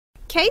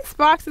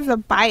K-Sparks is a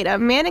biter.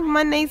 Manic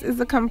Mondays is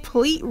a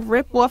complete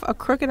rip-off of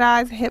Crooked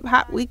Eyes, Hip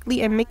Hop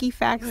Weekly, and Mickey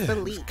Facts the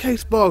Leak.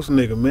 K-Sparks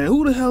nigga, man.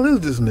 Who the hell is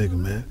this nigga,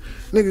 man?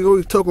 Nigga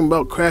always talking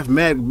about Craft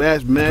Mag,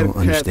 Bash Mag. I don't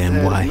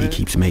understand why he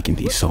keeps making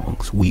these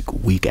songs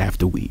week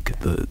after week.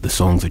 The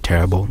songs are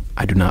terrible.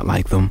 I do not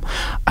like them.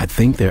 I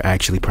think they're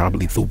actually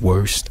probably the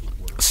worst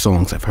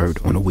songs I've heard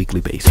on a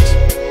weekly basis.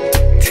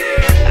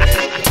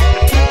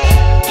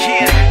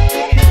 Yeah,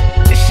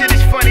 this shit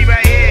is funny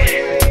right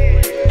here.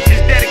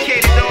 It's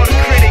dedicated to all the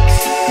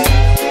critics.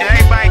 And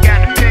everybody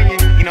got an opinion.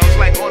 You know, it's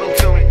like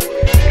auto-tune.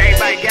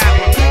 Everybody got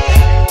one.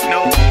 You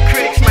know,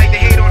 critics like to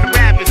hate on the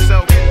rappers,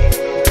 so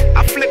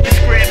I flip the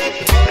script.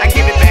 I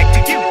give it back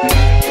to you.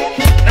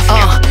 Let's go.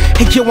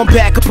 Hey yo, I'm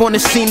back up on the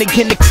scene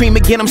again, the cream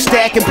again, I'm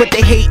stacking, but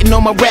they hating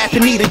on my rap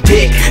and need a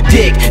dick.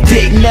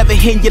 Never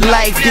in your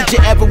life did you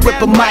ever rip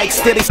a mic,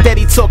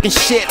 steady talking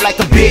shit like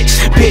a bitch.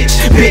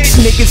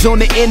 Niggas on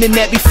the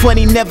internet be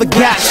funny, never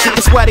got shit,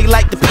 that's why they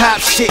like to pop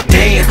shit.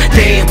 Damn,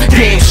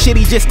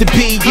 shitty just to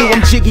be you,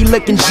 I'm jiggy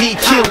looking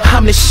GQ,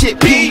 I'm the shit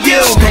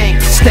PU.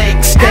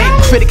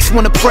 Stank, critics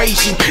wanna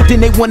praise you, then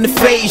they wanna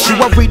phase you.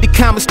 I read the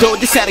comments though,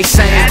 this how they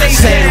sound.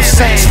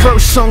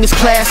 First song is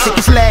classic,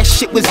 his last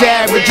shit was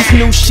average, his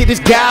new shit is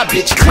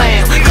garbage.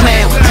 Clown.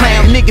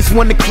 Niggas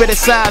wanna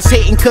criticize,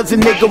 hating cause a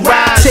nigga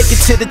rise. Take it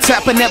to the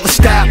top, I never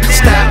stop.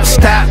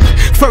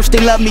 First they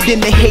love me, then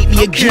they hate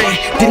me again.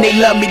 Then they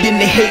love me, then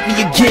they hate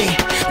me again.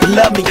 They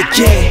love me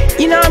again.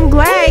 You know, I'm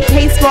glad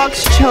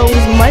K-Sparks chose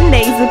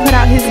Mondays to put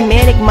out his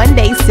Manic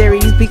Monday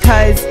series,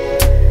 because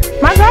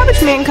my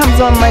garbage man comes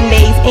on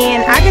Mondays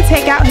and I can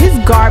take out his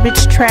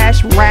garbage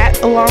trash rap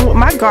along with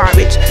my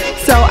garbage.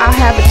 So I'll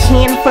have a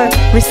can for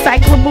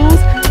recyclables,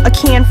 a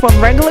can for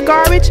regular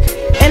garbage,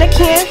 and a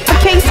can for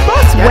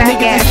K-Sparks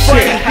whack ass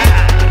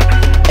shit.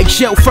 Hey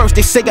yo, first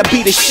they say I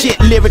be the shit,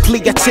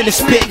 lyrically I tend to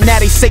spit, now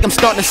they say I'm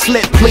starting to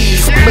slip,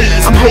 please.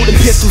 I'm holding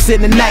pistols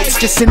in the nights,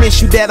 just an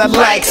issue that I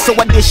like, so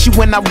I dish you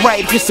when I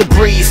write, just a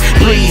breeze.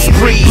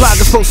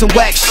 Bloggers post some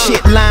whack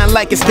shit, lying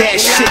like it's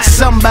that shit,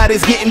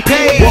 somebody's getting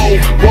paid.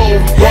 Whoa.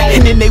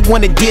 And then they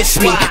wanna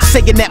diss me,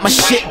 saying that my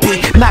shit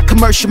be not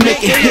commercial, make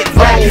it hit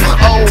right.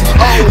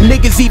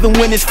 Niggas even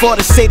when it's for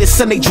to say that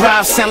Sunday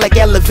drive sound like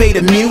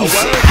elevator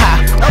music.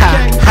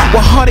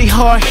 Well, hardy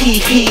hard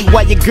he,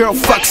 while your girl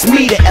fucks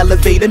me to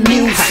elevate the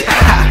music.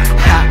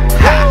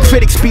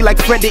 Critics be like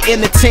Fred the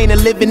Entertainer,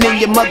 living in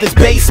your mother's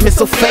basement,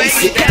 so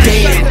face it.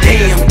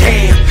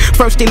 Damn.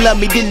 First they love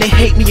me, then they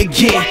hate me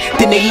again.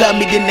 Then they love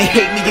me, then they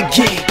hate me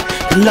again.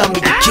 They love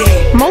me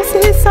again. Most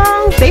of his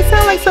songs, they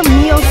sound like some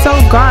neo-soul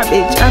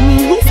garbage. I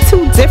mean, he's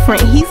too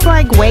different. He's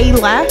like way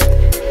left,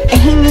 and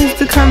he needs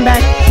to come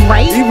back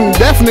right. Even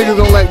deaf niggas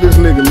don't like this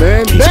nigga,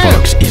 man.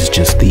 K-Sparks is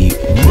just the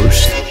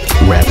worst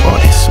rap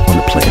artist on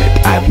the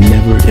planet. I've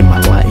never in my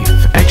life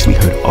actually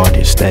heard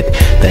artists that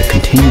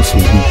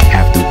continuously week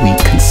after week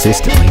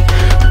consistently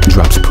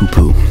drops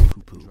poo-poo.